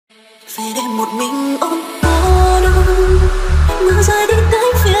về đêm một mình ôm cô đơn. Mưa rơi đi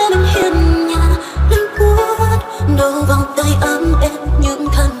tới phía bên hiên nhà lạnh buốt, đâu vòng tay ấm êm những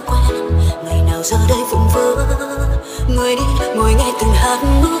thân quen. Ngày nào giờ đây vụn vỡ, người đi ngồi nghe từng hạt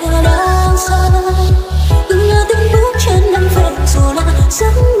mưa đang rơi. Nghe tiếng bước chân đang về dù là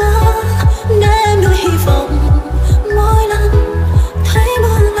giấc mơ, để em nuôi hy vọng mỗi lần thấy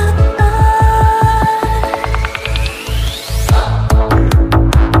mưa lăn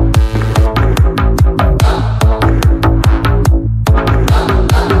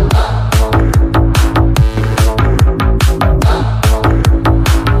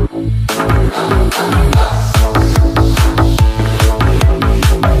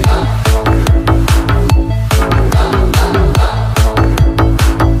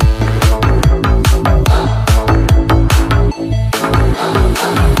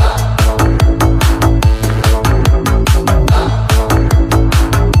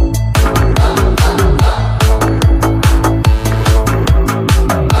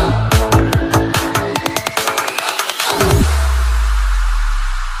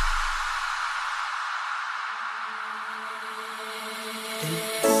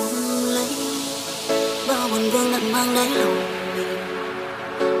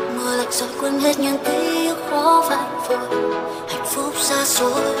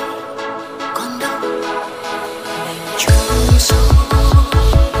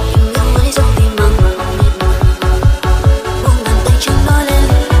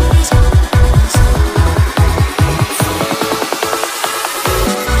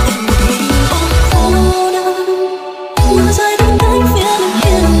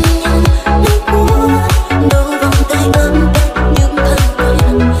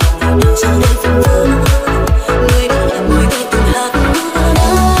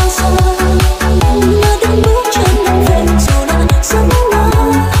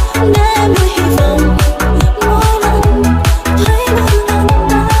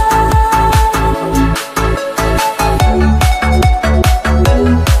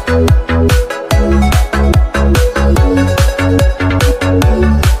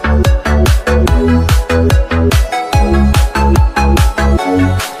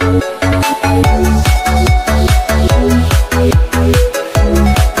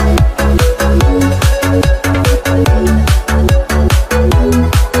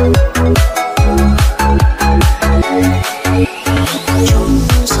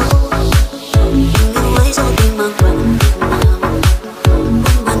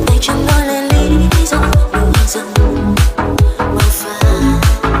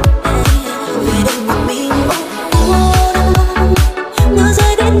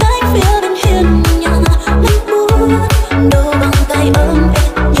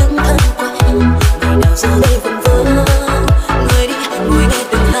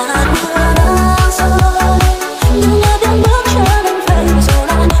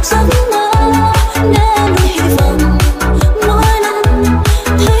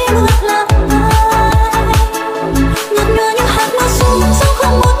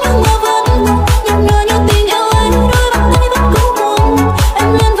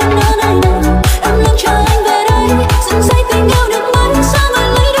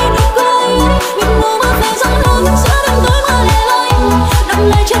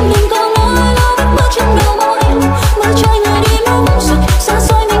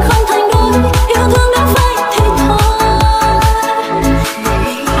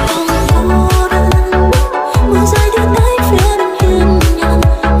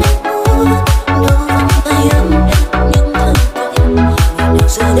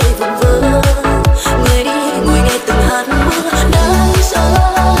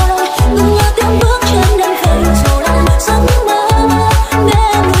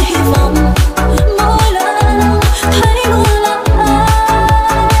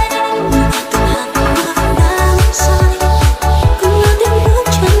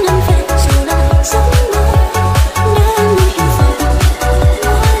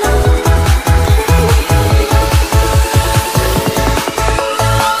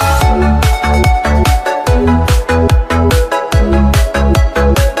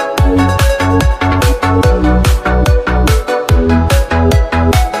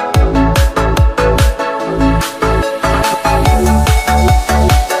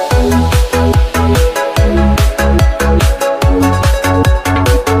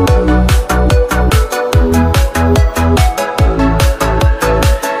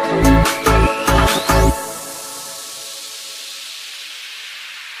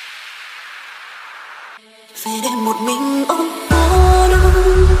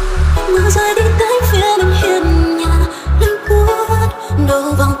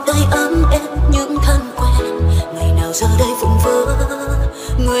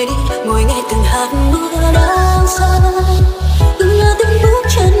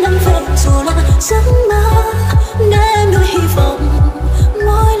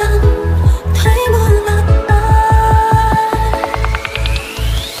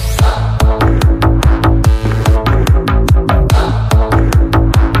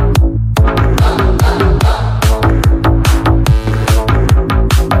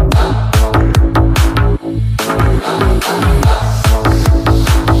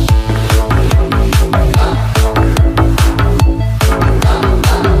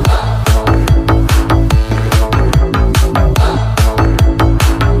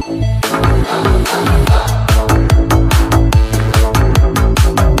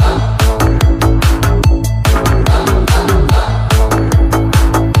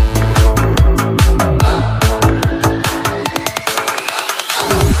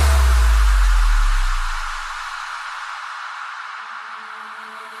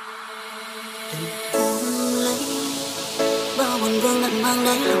mang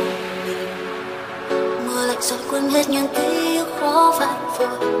đáy lòng mình. Mưa lạnh rồi quên hết những ký ức khó phai vội,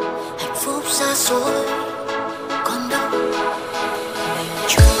 hạnh phúc xa xôi còn đâu. Mình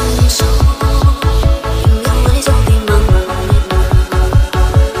trốn sâu tình yêu ấy do tim mang lòng mình,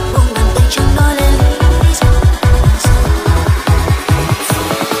 buông bàn tay chẳng nói lên lý do.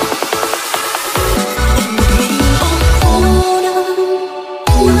 Em một mình ôm cô đơn,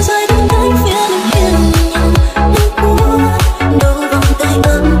 mưa rơi đến cánh phía bên hiên nhà lạnh buốt, đâu vòng tay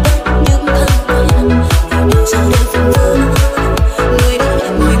ấm êm những thân quen. Ngày nào giờ đây vẫn vương người đi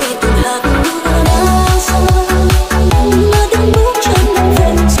mỗi ngày từng hạt mưa đã rơi. Mưa từng bước chân đang về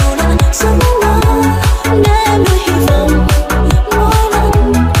dù là giấc mơ, để em nuôi hy vọng mỗi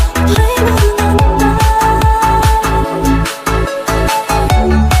lần thấy mưa ngang tay.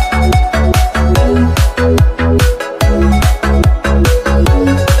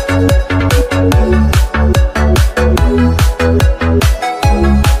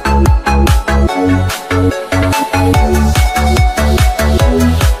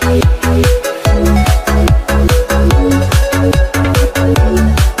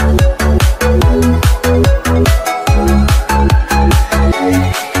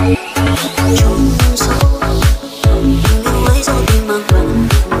 Chôn sâu tình yêu ấy do tim mang lòng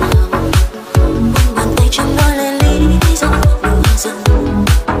mình, buông bàn tay chẳng nói lên lý do. Mưa dần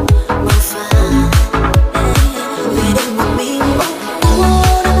mưa phai về đây một mình ôm cô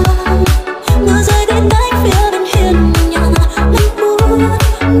đơn, mưa rơi đến cánh phía bên hiên nhà lạnh buốt,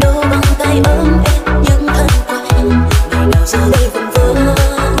 đâu vòng tay ấm êm những thân quen. Ngày nào giờ đây vẫn vương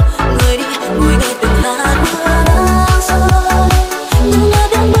người đi mỗi ngày từng hạt mưa đã rơi. Nhưng là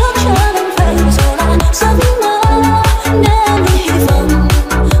tiếng bước chân đang về dù là giấc mơ, để em nuôi hy vọng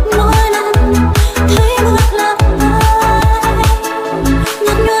mỗi lần thấy mưa lặng ai.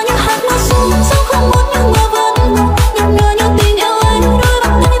 Nhạt nhòa như hạt mưa xuống sao không muốn nhưng mà vẫn còn. Nhạt nhòa như tình yêu ấy đôi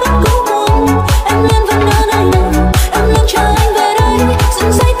bàn tay vẫn cố buồn. Em lên vẫn ở đây này, em luôn chờ anh về đây.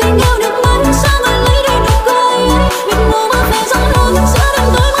 Dừng say tình yêu được mấy sao người lấy đi nụ cười ấy. Mình mơ mơ về gió lối giữa đêm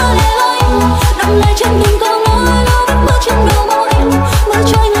tối mưa lẻ loi, đọng lại trên từng câu nói lo biết bước trên đầu môi. Mưa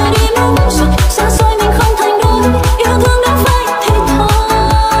trôi người đi mất rồi xa xôi mình không thành đôi, yêu thương đã phai thì thôi.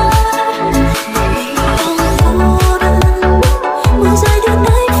 Một mình ôm cô đơn, mưa rơi đến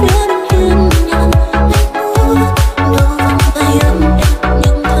cánh phía bên hiên nhà lạnh buốt, đâu vòng tay ấm êm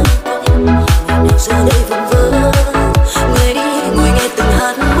những thân quen. Ngày nào giờ đây vẫn vương người đi ngồi nghe từng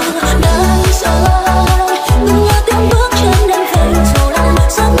hạt mưa đã rơi. Ngừng nghe tiếng bước chân đang về dù là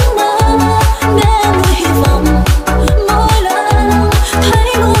giấc mơ, để em nuôi hy vọng mỗi lần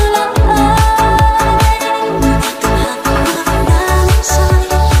thấy mưa lặng ai. Từng hạt mưa đang rơi,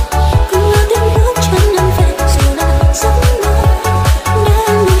 ngừng nghe tiếng bước chân đang về dù là giấc mơ, để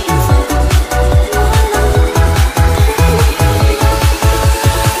em nuôi hy vọng mỗi lần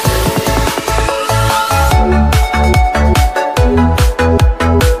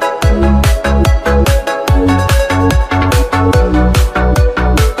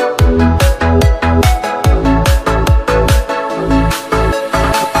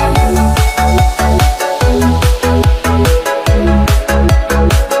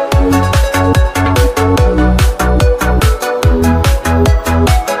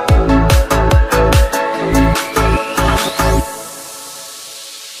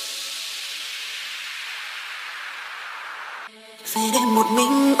về đây một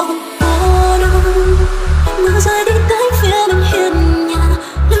mình ôm cô đơn, mưa rơi đến cánh phía bên hiên nhà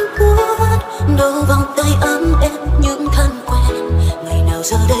lạnh buốt, đâu vòng tay ấm êm những thân quen. Ngày nào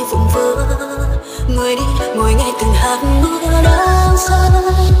giờ đây vẫn vương người đi ngồi nghe từng hạt mưa đang rơi.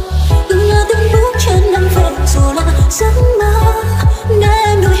 Ngừng nghe tiếng bước chân đang về dù là giấc mơ, để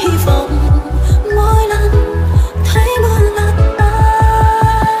em nuôi hy vọng mỗi lần thấy mưa lặng ai.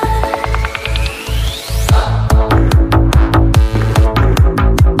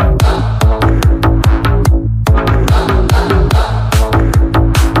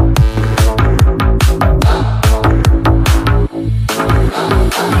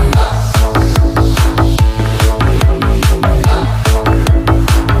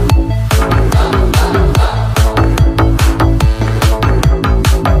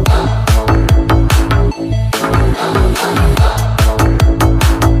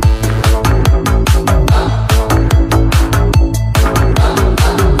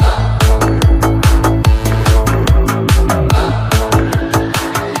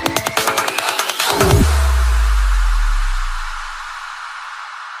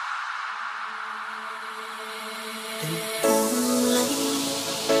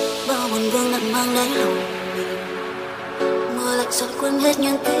 mang đáy lòng mình. Mưa lạnh rồi quên hết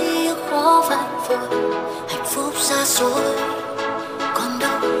những ký ức khó phai vội, hạnh phúc xa xôi còn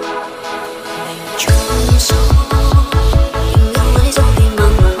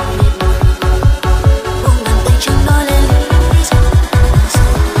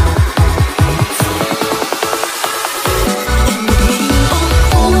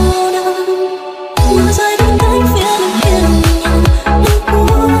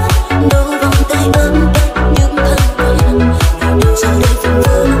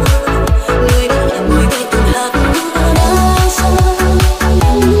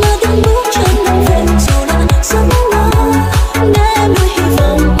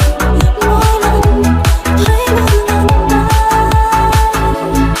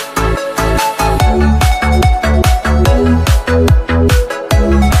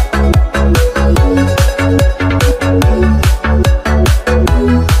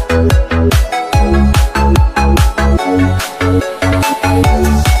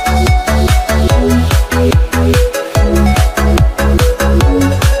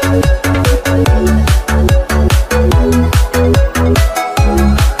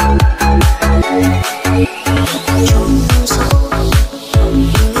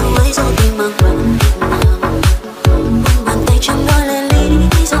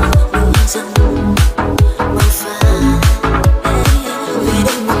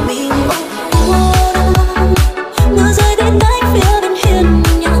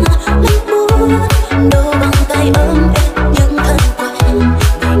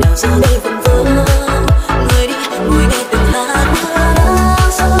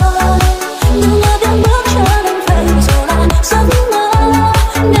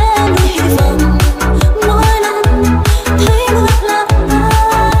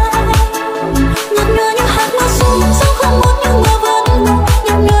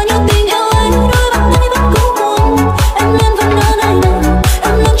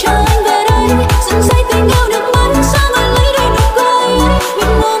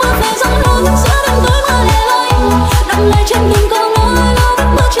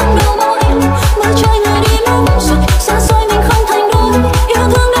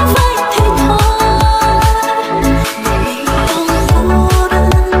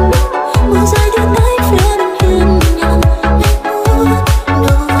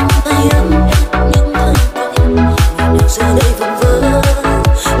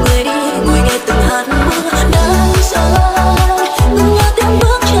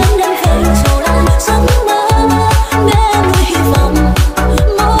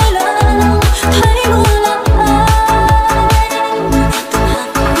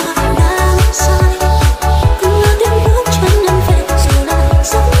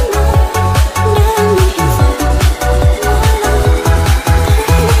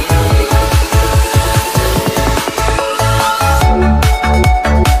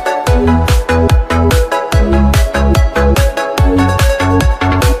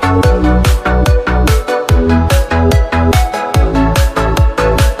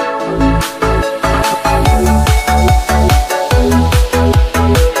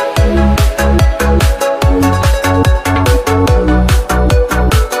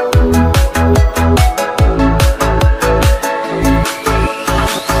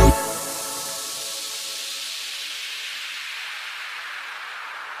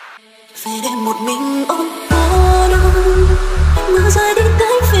về đêm một mình ôm cô đơn, mưa rơi đi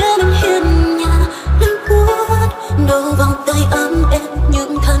tới phía bên hiên nhà lưng buốt đâu vòng tay ấm êm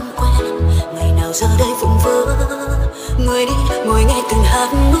những thân quen. Ngày nào giờ đây vùng vỡ người đi ngồi nghe từng hạt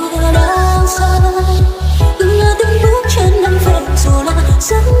mưa đang rơi, nghe tiếng bước chân đang về dù là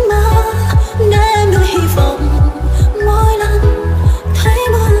giấc mơ để nuôi hy vọng mỗi lần thấy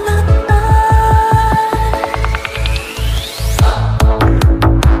mưa lăn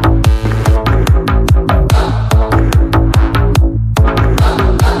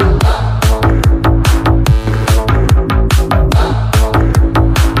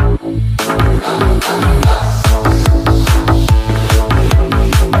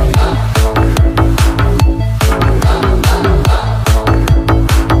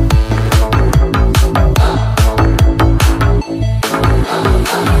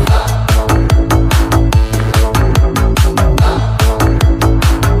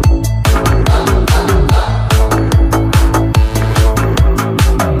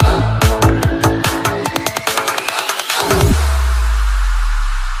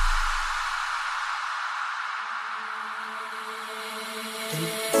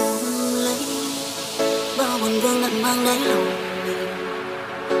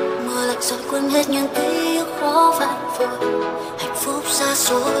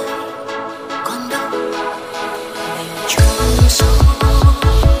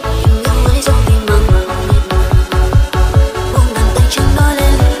chân nói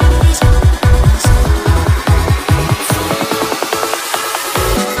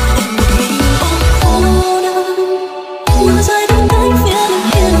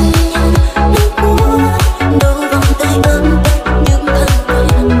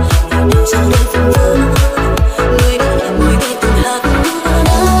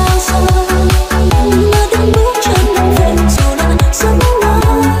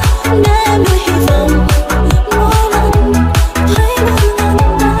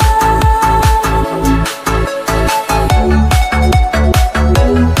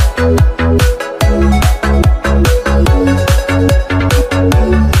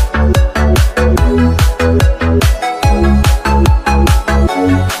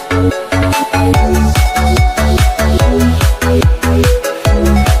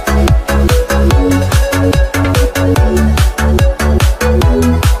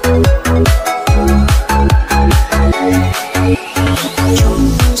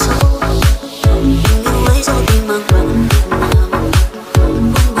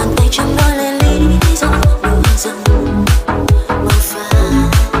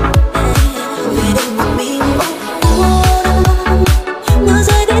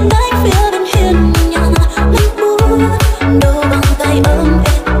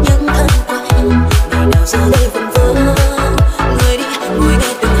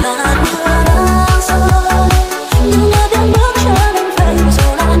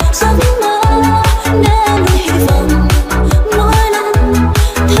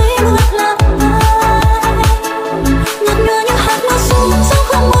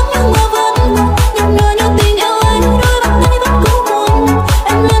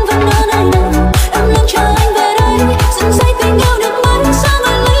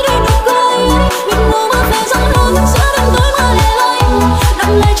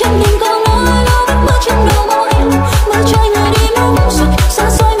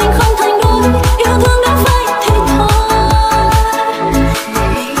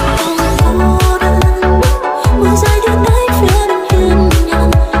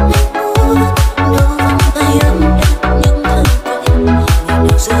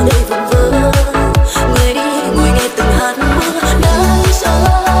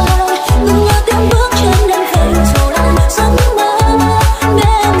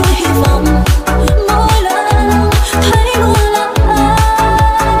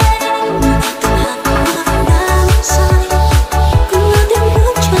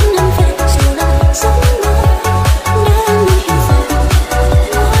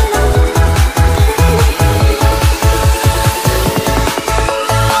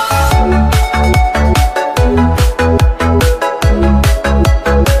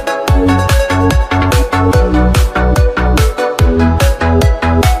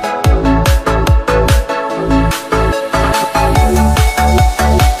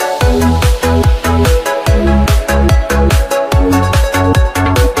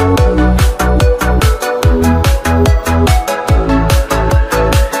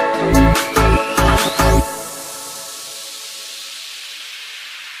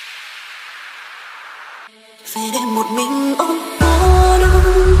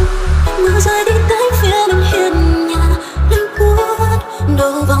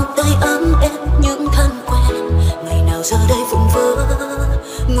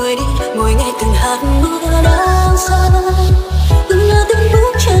xa. Nghe tiếng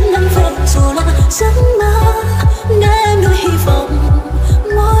bước chân đang về dù là giấc mơ, để em nuôi hy vọng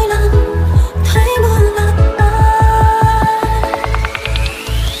mỗi lần thấy mưa lăn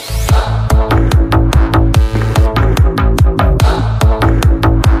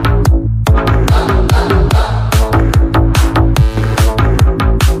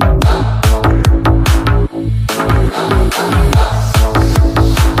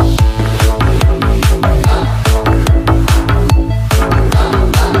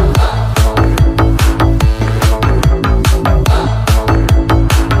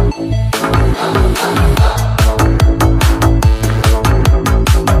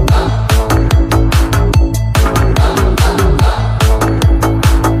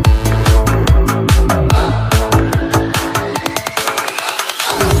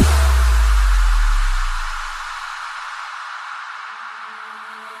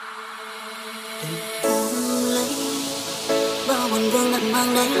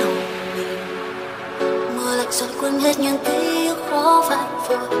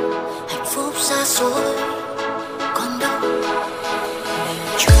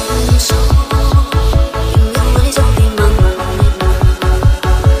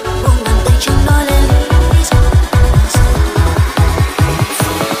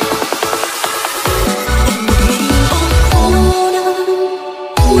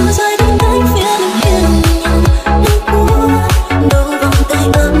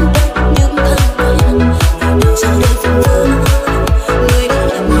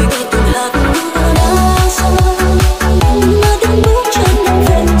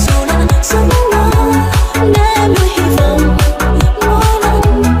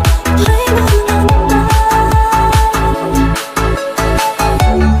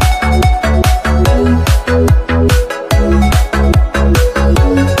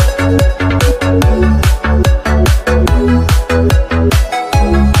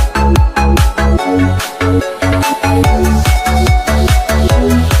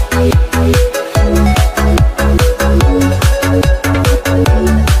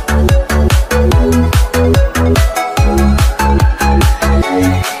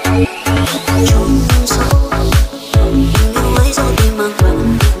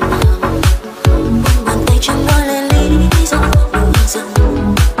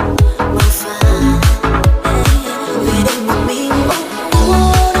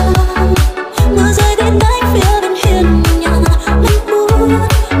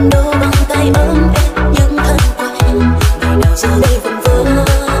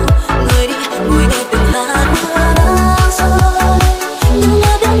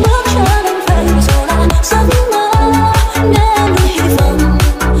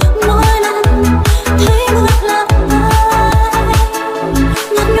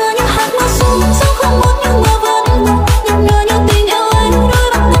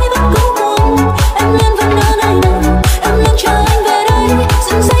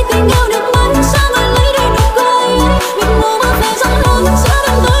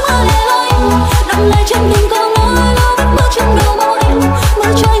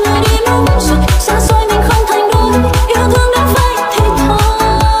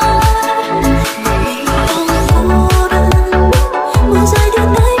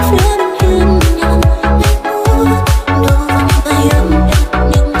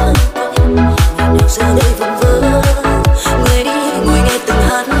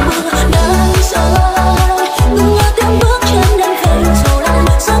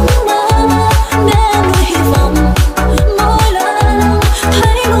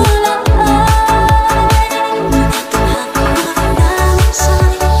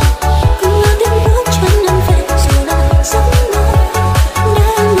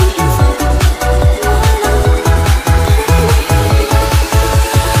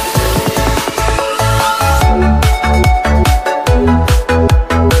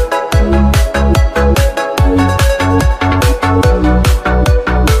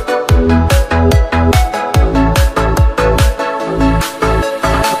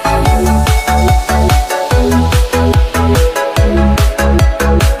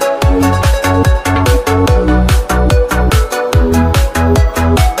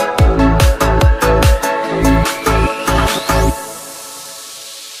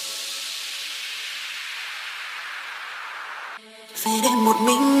về đêm một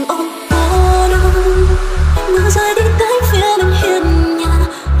mình ôm cô đơn, mưa rơi đi tới phía bên hiên nhà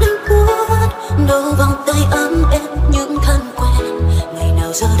lạnh buốt, đâu vòng tay ấm êm những thân quen, ngày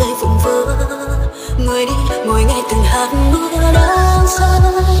nào giờ đây vùng vỡ người đi ngồi nghe từng hạt mưa đang rơi,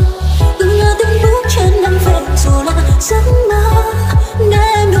 nghe tiếng bước chân đang về dù là giấc mơ,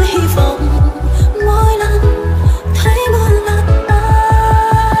 để em nuôi hy vọng mỗi lần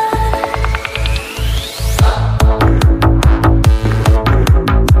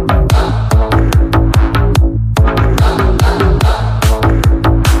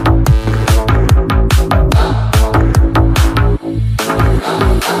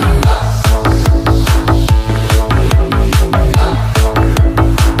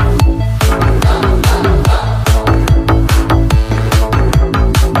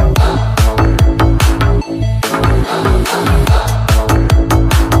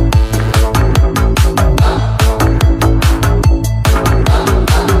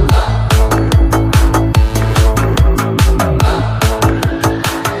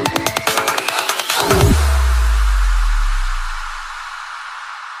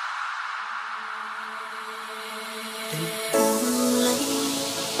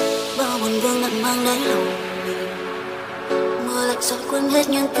bao buồn vương nặng mang đáy lòng mình. Mưa lạnh rồi quên hết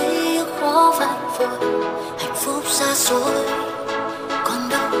những ký ức khó vạn vội, hạnh phúc xa xôi còn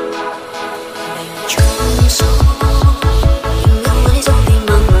đâu mình trốn sâu. Tình yêu ấy do tim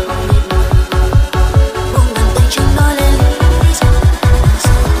mang mệt buông bàn tay chẳng nói lên lý do.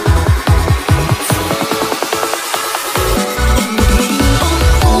 Em một mình ôm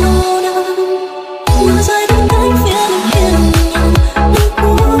cô đơn, mưa rơi đến cánh phía bên hiên nhà nước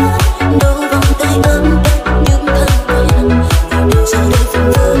buốt đâu vòng tay ấm êm những thân quen. Người nào giờ đây vẫn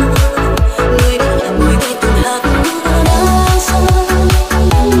vương người đi lại mỗi ngày từng hạt mưa đã rơi.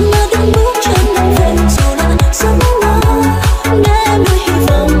 Mưa từng bước chân đang về dù là giấc mơ để em nuôi hy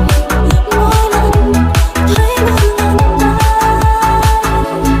vọng mỗi lần thấy mưa nặng tay.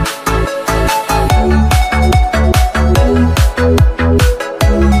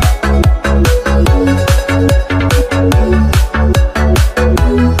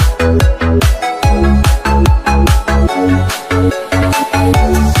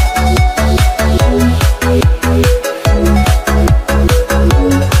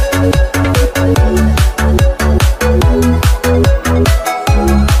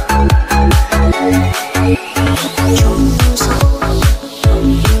 Chôn sâu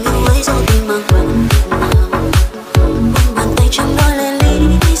tình yêu ấy do tim mang quặn buông bàn tay chẳng nói lên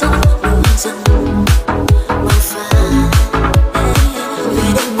lý do. Mưa dần mưa phai về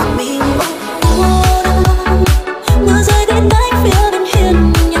đây một mình ôm cô đơn, mưa rơi đến cánh phía bên hiên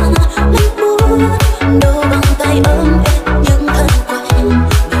nhà lạnh buốt đâu vòng tay ấm êm những thân quen.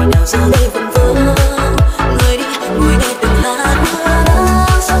 Ngày nào giờ đây vẫn vương người đi mỗi ngày từng hạt mưa đã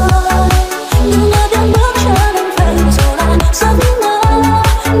rơi. Nhưng mà tiếng bước chân đang về dù là giấc mơ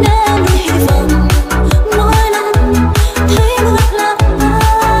để em nuôi hy vọng mỗi lần thấy mưa lặng tay.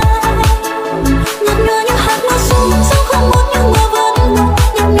 Nhạt nhòa như hạt mưa xuống sao không muốn nhưng mà vẫn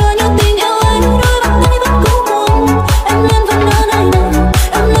nhạt nhòa như tình yêu ấy đôi bàn tay vẫn cố buông. Em lên vẫn ở nơi này,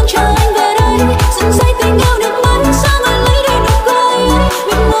 em luôn chờ anh về đây. Dừng dây tình yêu được mấy sao người lấy đi nụ cười ấy.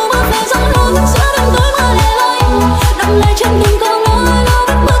 Mình mơ mơ về gió lùa giữa đêm tối mưa lẻ loi đọng lại trên từng câu nói lo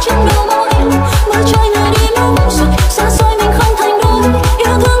biết bước trên đầu môi. Mưa trôi người đi nóng rồi xa xôi mình không thành đôi,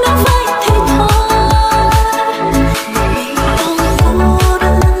 yêu thương đã phai thì thôi. Một mình ôm cô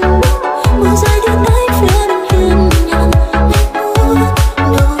đơn, mưa rơi đến cánh phía bên hiên nhà lạnh buốt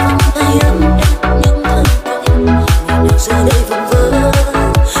đâu vòng tay ấm êm những thân quen. Ngày nào giờ đây vẫn vương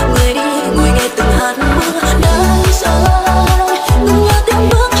người đi ngồi nghe từng hạt mưa đã rơi. Ngừng nhớ tiếng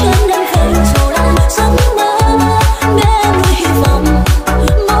bước chân đang về dù là giấc mơ để em nuôi hy vọng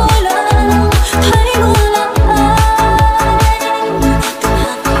mỗi lần thấy mưa lặng tay. Từng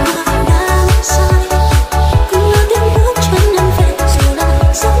hạt mưa đang rơi, ngừng nhớ tiếng bước chân đang về dù là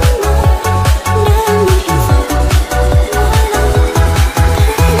giấc mơ để em nuôi hy vọng mỗi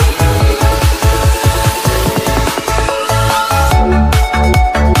lần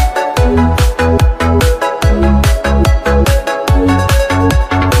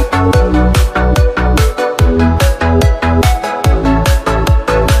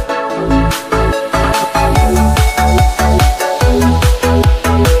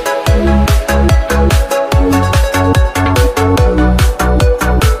đêm một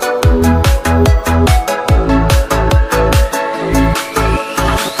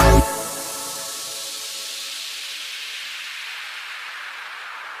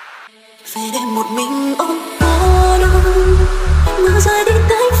mình ôm cô đơn, mưa rơi đến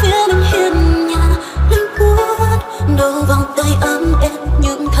cánh phía bên hiên nhà lạnh buốt đâu vòng tay ấm êm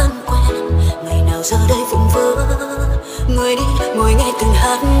những thân quen. Ngày nào giờ đây vẫn vương người đi ngồi nghe từng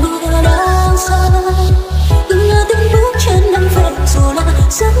hạt mưa đang rơi. Ngừng nhớ tiếng bước chân đang về dù là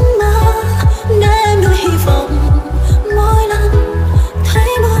giấc mơ để em nuôi hy vọng mỗi lần thấy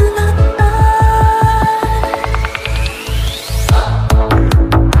mưa lặng tay.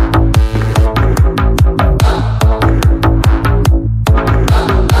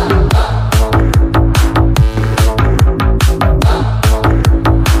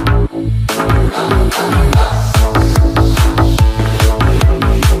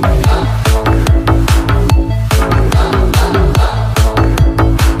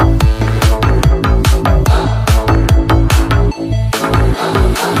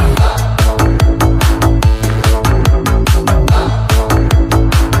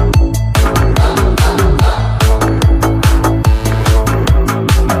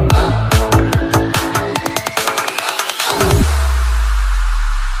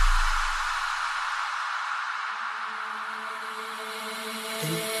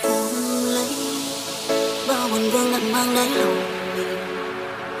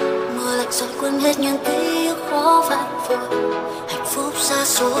 rồi quên hết những ký ức khó vạn vội. Hạnh phúc xa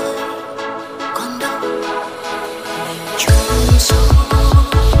xôi còn đâu, mình chôn sâu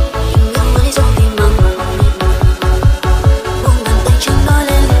tình yêu ấy rồi tìm bằng buông bàn tay chẳng nói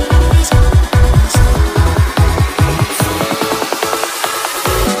lên lý do.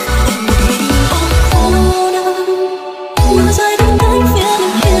 Em một mình ôm cô đơn, mưa rơi đến cánh phía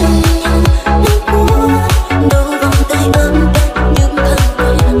bên hiên nhà lên buốt đâu vòng tay ấm êm những thân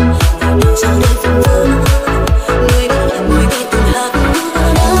quen. Ngày nào giờ đây vẫn vương người đi mỗi ngày từng hạt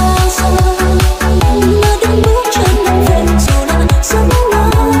mưa đã rơi. Mưa tiếng bước chân đang về dù là giấc mơ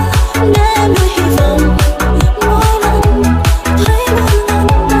để em nuôi hy vọng mỗi lần thấy mưa lăn tăn.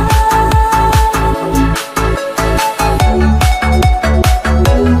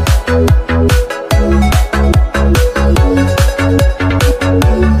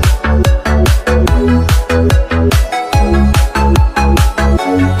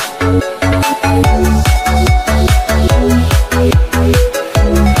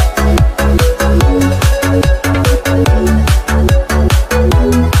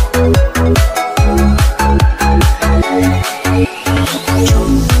 Chôn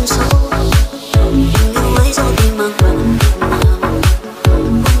sâu tình yêu ấy rồi tìm bằng buông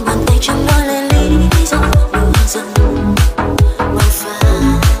bàn tay chẳng nói lên lý do. Mưa dần mưa phai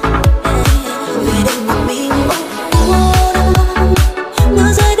về đây một mình ôm cô đơn,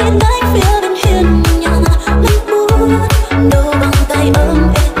 mưa rơi đến cánh phía bên hiên nhà lên buốt đâu vòng tay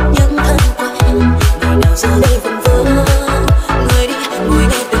ấm êm những thân quen. Ngày nào giờ đây vẫn vương người đi mỗi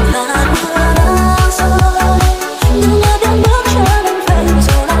ngày từng hạt mưa đã rơi. Nhưng mà tiếng bước chân đang về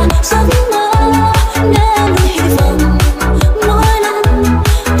dù là giấc mơ để em nuôi hy vọng mỗi lần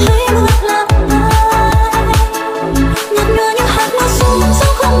thấy mưa lăn tăn. Nhạt nhòa như hạt mưa xuống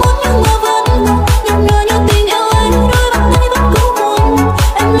sao không muốn nhưng mà vẫn còn. Nhạt nhòa như tình yêu ấy đôi bàn tay vẫn cố buồn.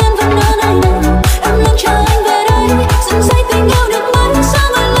 Em lên vẫn ở đây này, em luôn chờ anh về đây. Dừng dây tình yêu được mấy sao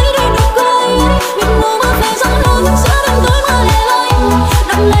người lấy đi nụ cười ấy. Nhạt nhòa mưa về gió lớn giữa đêm tối mưa lẻ loi.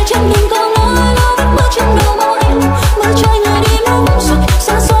 Đọng lại trên từng câu nói nó vết bước trên đầu môi. Mưa trôi người đi nóng rồi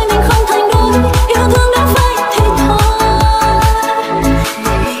xa xôi mình không thành đôi. Yêu thương đã phai thì thôi.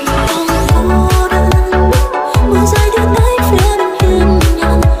 Một mình ôm cô đơn, mưa rơi đến cánh phía bên hiên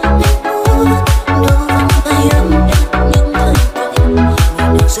nhà lên buốt đâu vòng tay ấm êm những thân quen. Ngày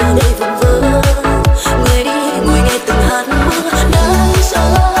nào giờ đây vẫn vương người đi mỗi ngày từng hạt mưa đã rơi.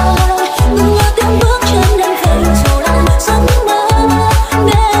 Ngừng nghe tiếng bước chân đang về dù là giấc mơ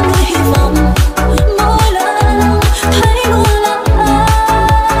để em nuôi hy vọng mỗi lần thấy mưa lăn tăn.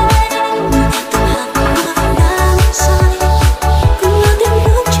 Từng hạt mưa đang rơi. Ngừng nghe tiếng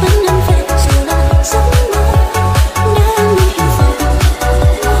bước chân đang về dù là giấc mơ để em nuôi hy vọng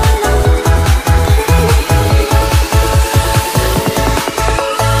mỗi lần thấy mưa.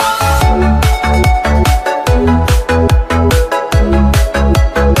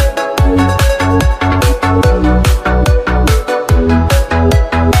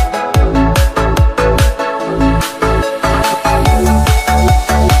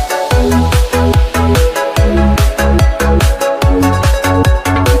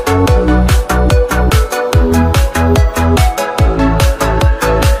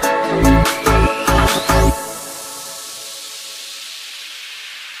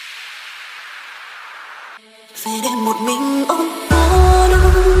 Về đêm một mình ôm cô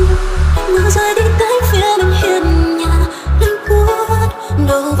đơn, mưa rơi đến cánh phía bên hiên nhà lên buốt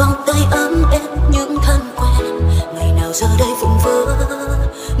đâu vòng tay ấm êm những thân quen. Ngày nào giờ đây vẫn vương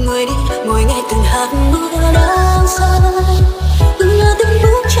người đi mỗi ngày từng hạt mưa đang rơi. Ngừng nghe tiếng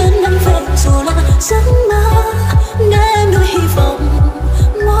bước chân đang về dù là giấc mơ để em nuôi hy vọng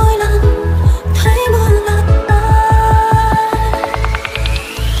mỗi lần thấy mưa lăn tăn.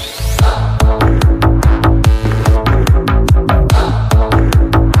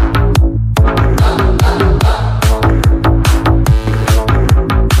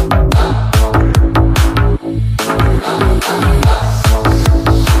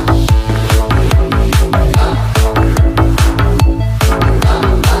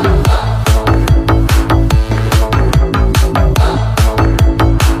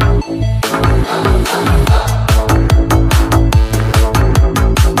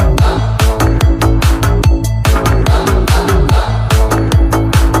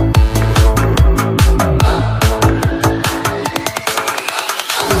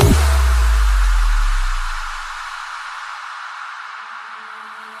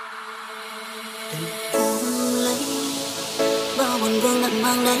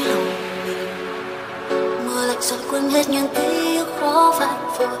 mang đáy lòng mình. Mưa lạnh rồi quên hết những ký ức khó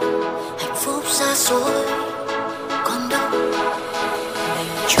vạn vội. Hạnh phúc xa xôi còn đâu mình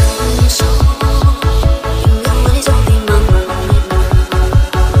trốn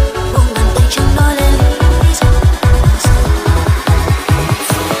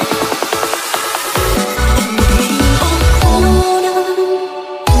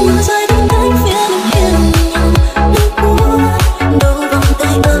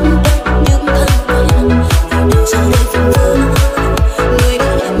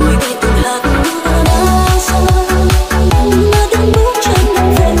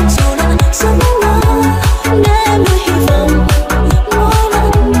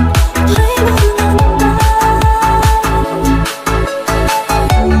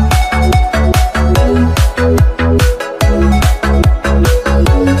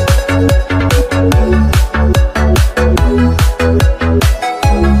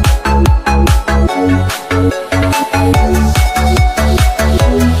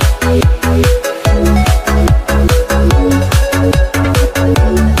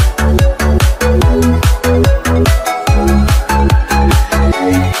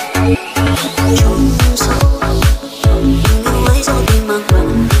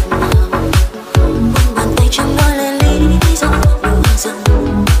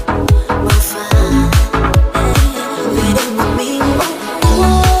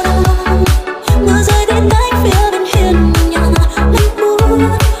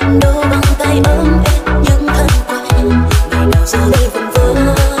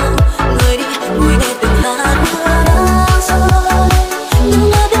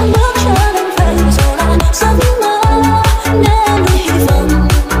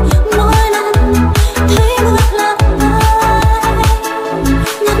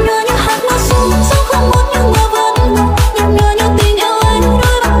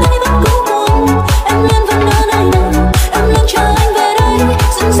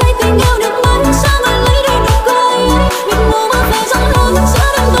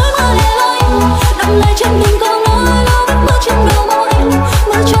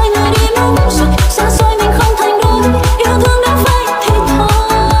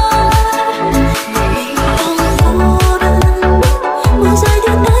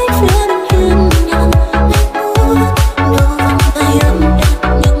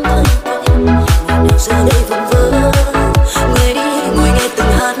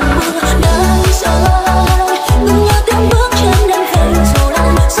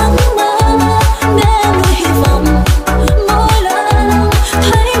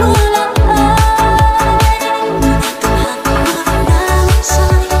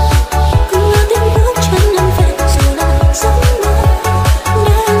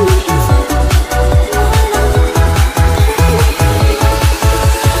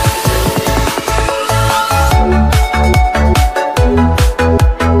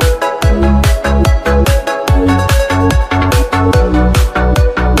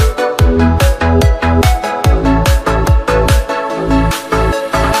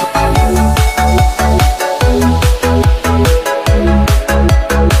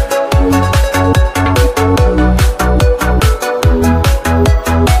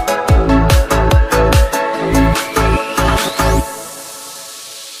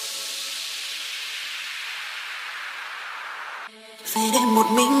về đêm một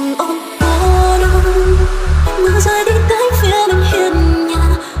mình ôm cô đơn, mưa rơi đi tới phía bên hiên nhà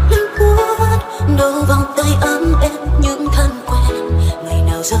lạnh buốt, đâu vòng tay ấm êm những thân quen. Ngày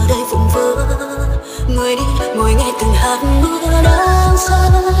nào giờ đây vùng vỡ, người đi ngồi nghe từng hạt mưa đang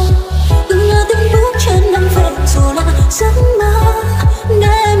rơi, từng là tiếng bước chân đang về dù là giấc mơ,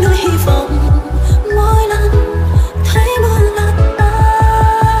 để nuôi hy vọng mỗi lần thấy mưa lăn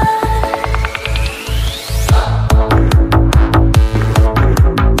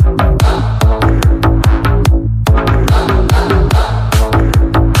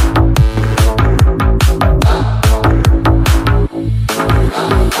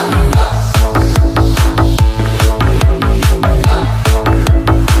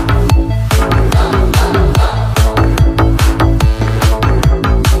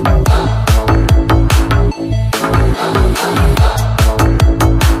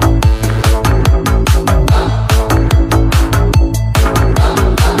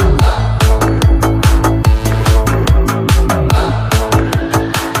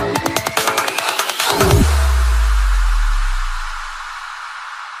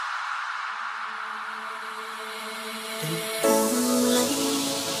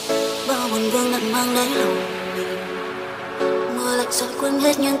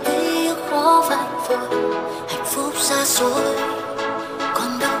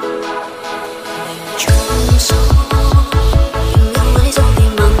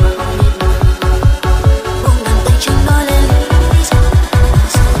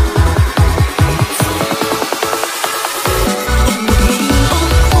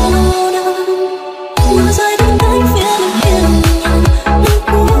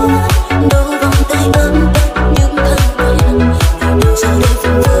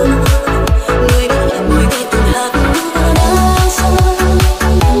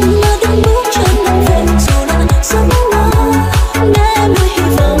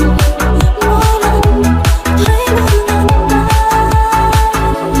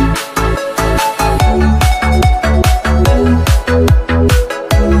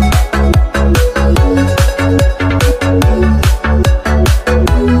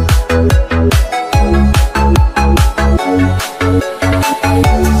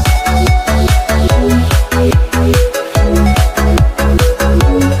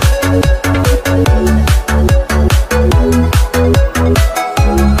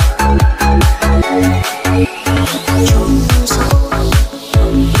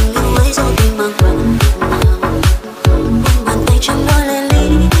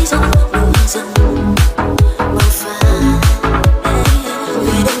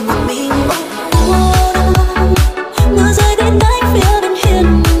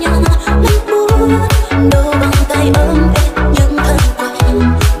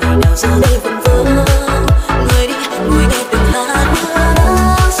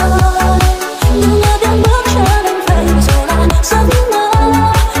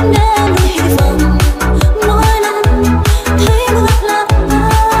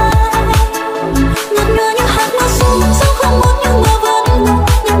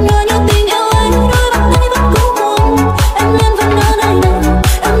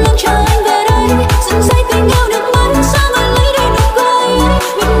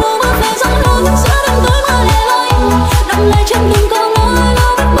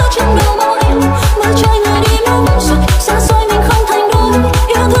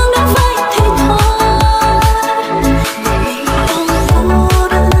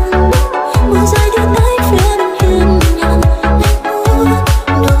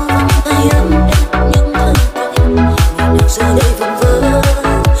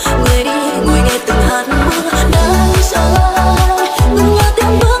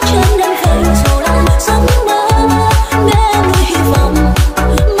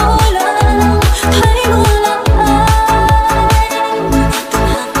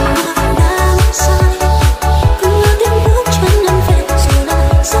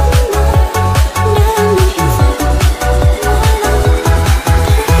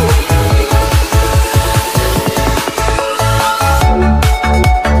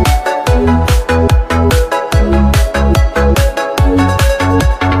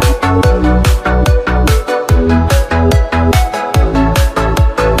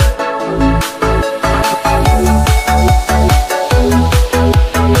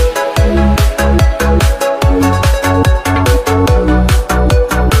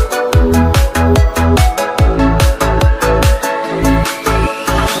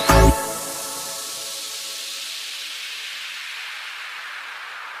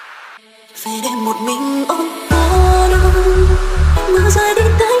về đêm một mình ôm cô đơn. Mưa rơi đi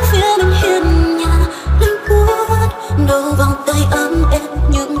tới phía bên hiên nhà, lạnh buốt đâu vòng tay ấm êm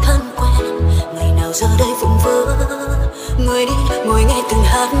những thân quen. Ngày nào giờ đây vụng vỡ, người đi ngồi nghe từng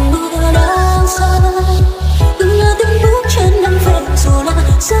hạt mưa đang rơi. Từng là tiếng bước chân đang về dù là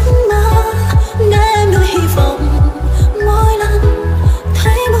giấc mơ, để em nuôi hy vọng mỗi lần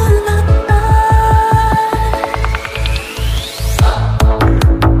thấy mưa lăn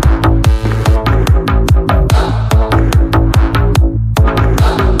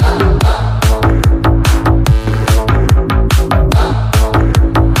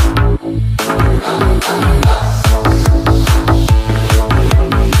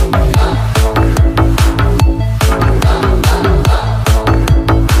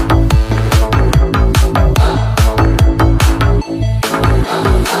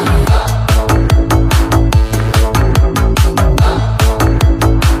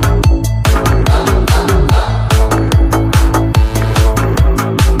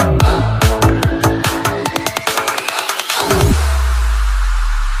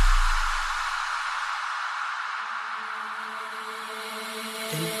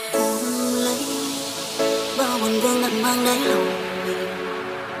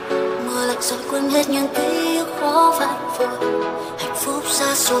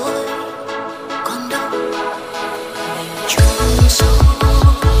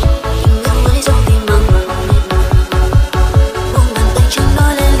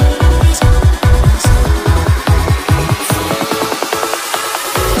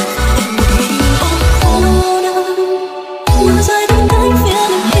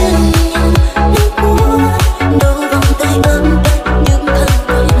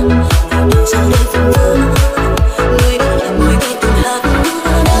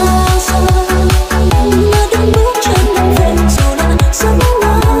so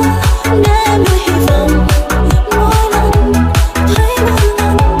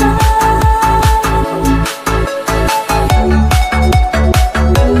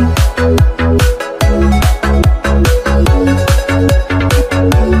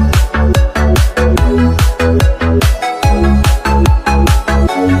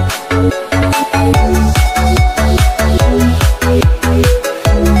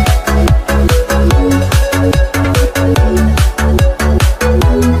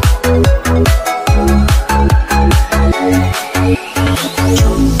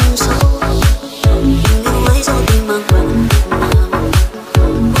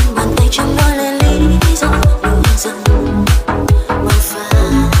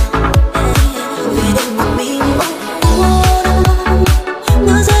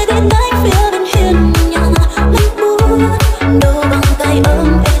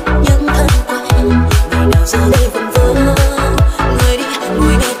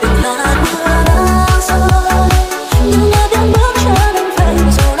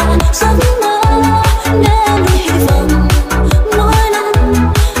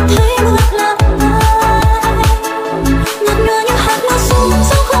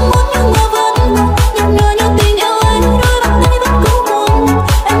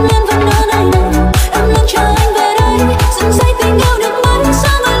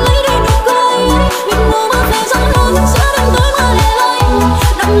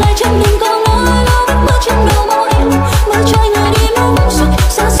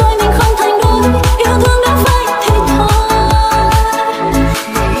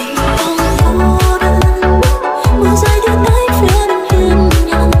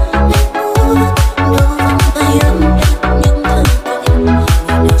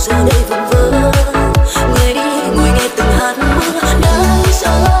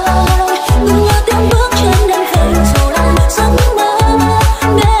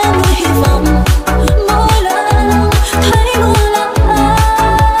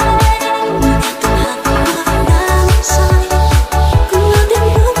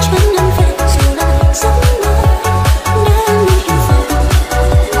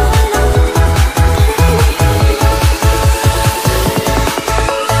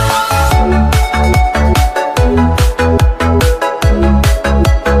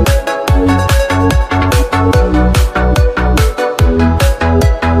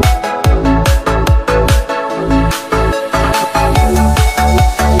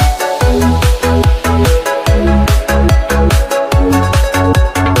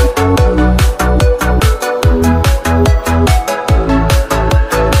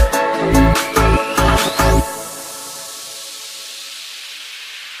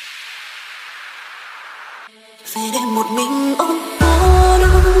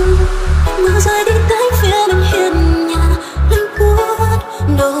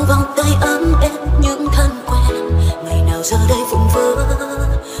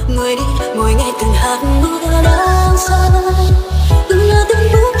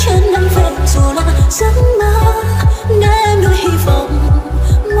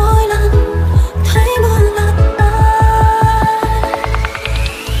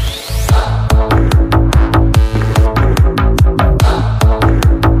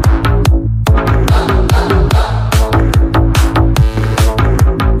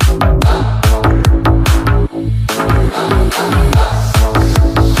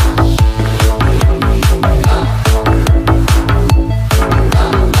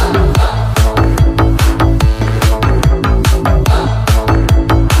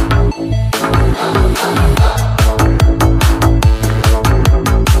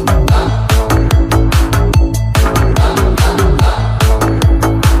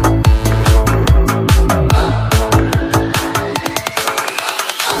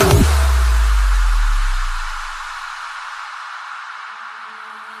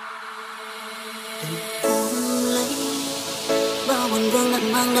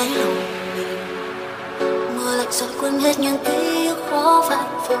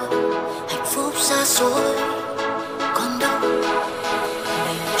vội, hạnh phúc xa xôi còn đâu.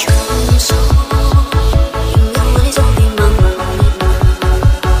 Mình trốn sâu tình yêu ấy do tim mang vào miệt mài,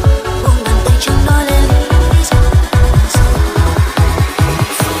 buông bàn tay chẳng nói lên lý do.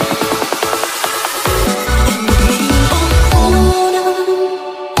 Em một mình ôm cô đơn,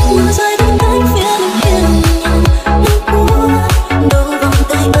 mưa rơi đến cánh phía bên hiên nhà lạnh buốt, đâu vòng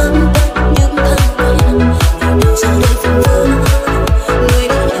tay ấm êm những thân quen. Ngày nào giờ đây vẫn vương người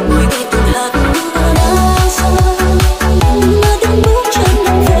đi mỗi ngày từng hạt mưa đã rơi, mưa từng bước chân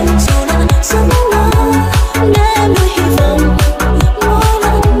đang về dù là giấc mơ để em nuôi hy vọng mỗi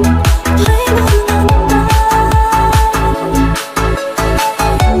lần thấy mưa nặng tay.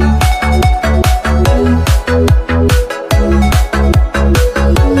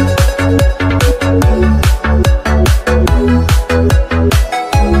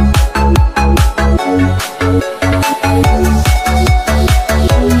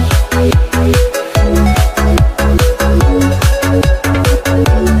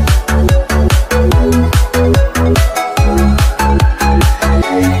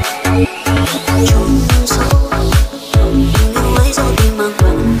 Chôn sâu tình yêu ấy do tim mang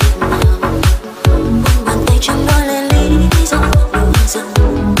vào miệt mài, buông bàn tay chẳng nói lên lý do. Mưa dần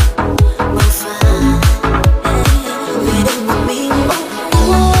mưa phai về đây một mình ôm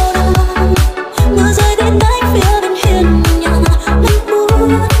cô đơn, mưa rơi đến cánh phía bên hiên nhà lạnh buốt,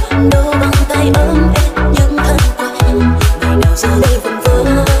 đâu vòng tay ấm êm những thân quen. Ngày nào giờ đây vẫn vương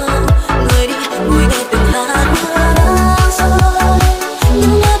người đi ngồi nghe từng hạt mưa đã rơi,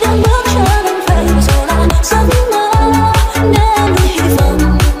 nhưng nghe tiếng bước chân đang về dù là giấc mơ để em nuôi hy vọng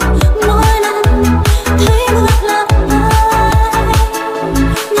mỗi lần thấy mưa lặng ai.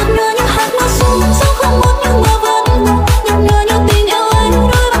 Nhạt nhòa như hạt mưa xuống sao không muốn nhưng mà vẫn buồn, nhạt nhòa như tình yêu ấy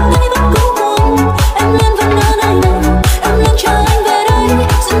đôi bàn tay vẫn cố buồn. Em lên vẫn ở nơi này, em lên chờ anh về đây,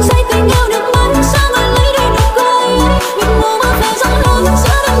 dừng say tình yêu được mấy sao người lấy đi nụ cười ấy. Nhưng mùa mưa về gió lùa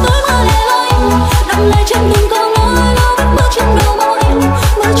giữa đêm tối mưa lẻ loi, đọng lại trên từng câu nói nó vẫn bước trên đầu môi.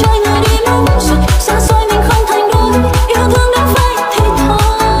 Mưa trôi người đi nóng rồi xa xôi mình không thành đôi, yêu thương đã phai thì thôi.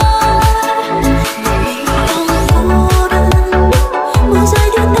 Một mình ôm cô đơn, mưa rơi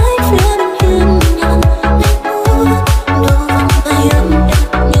đến cánh phía bên hiên nhà lạnh buốt, đâu vòng tay ấm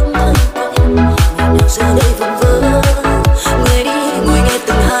êm những thân quen. Ngày nào giờ đây vẫn vương người đi ngồi nghe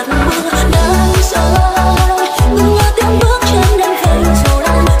từng hạt mưa đang rơi, ngừng nghe tiếng bước chân đang về dù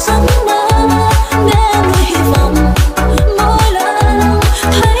là giấc mơ để em nuôi hy vọng mỗi lần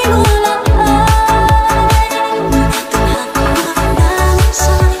thấy mưa lặng ai. Từng hạt mưa đang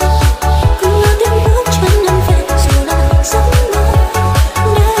rơi, ngừng nghe tiếng bước chân đang về dù là giấc mơ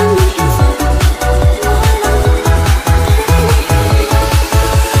để em nuôi hy vọng mỗi lần thấy mưa.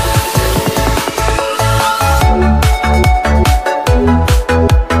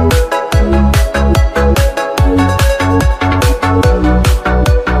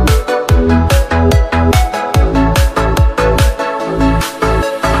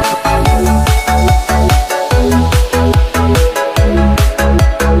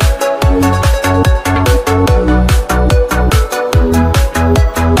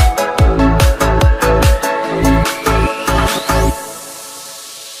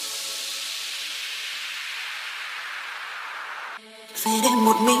 Về đêm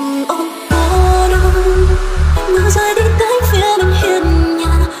một mình ôm cô đơn, mưa rơi đến cánh phía bên hiên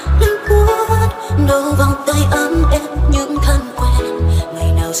nhà lạnh buốt, đâu vòng tay ấm êm những thân quen.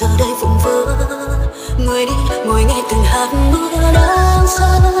 Ngày nào giờ đây vẫn vương người đi ngồi nghe từng hạt mưa đang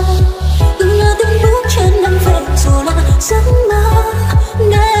rơi, ngừng nghe tiếng bước chân đang về dù là giấc mơ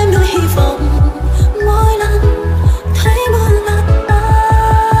để em nuôi hy vọng mỗi lần thấy mưa lặng ai.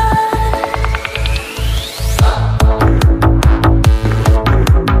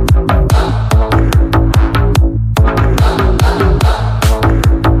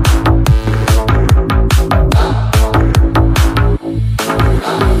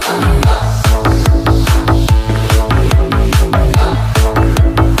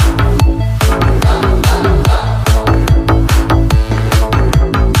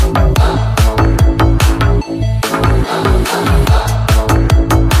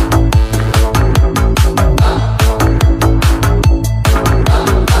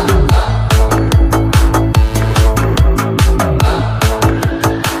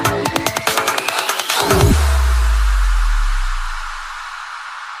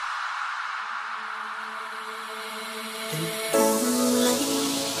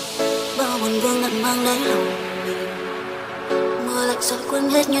 mang lấy lòng mình. Mưa lạnh rồi quên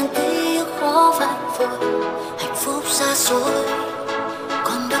hết những ký ức khó phai vội, hạnh phúc xa xôi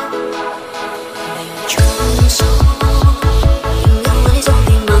còn đâu. Mình trốn sâu tình yêu ấy do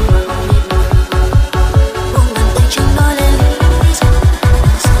tim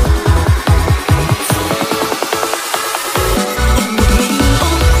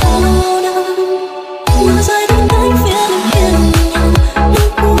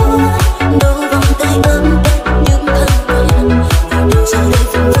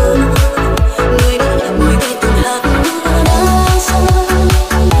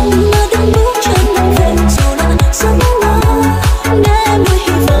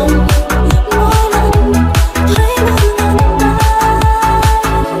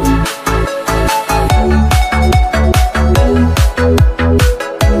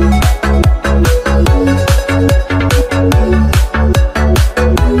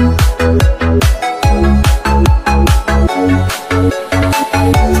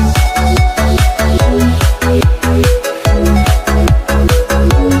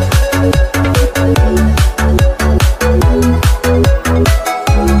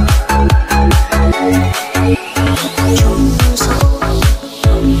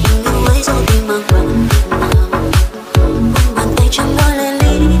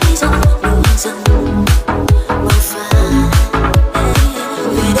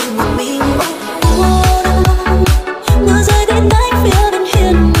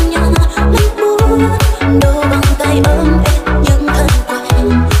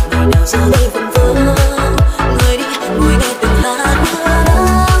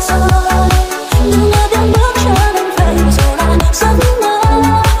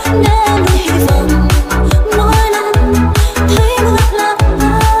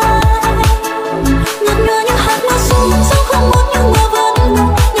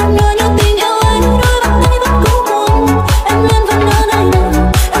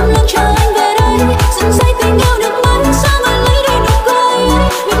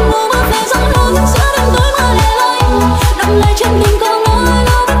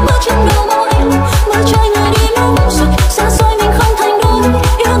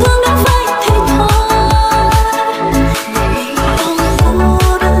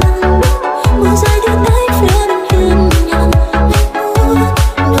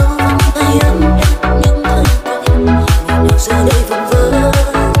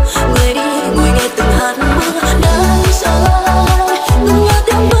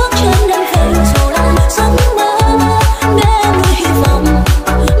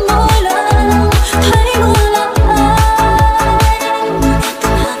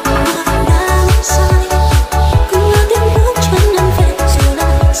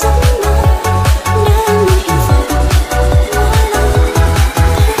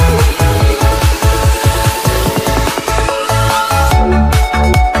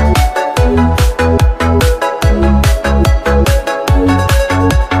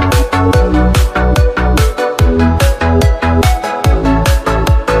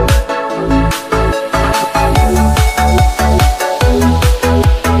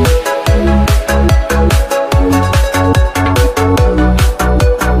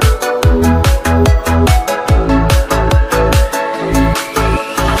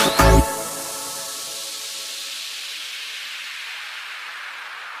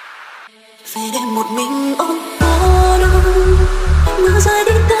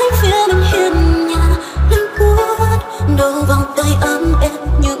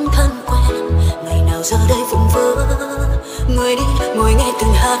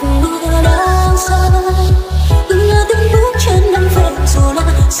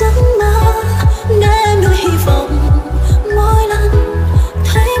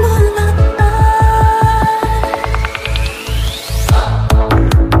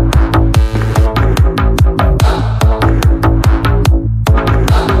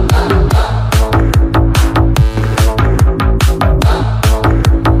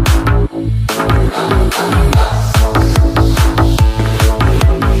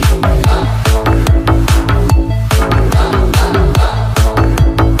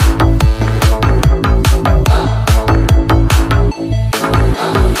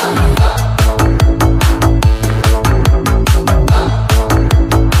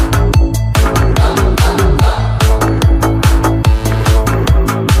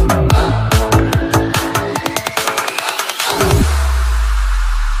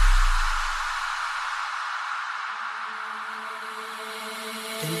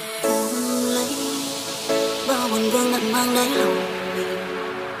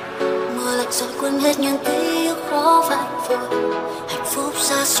hết những ký ức khó vạn vội, hạnh phúc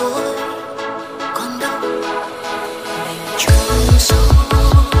xa xôi.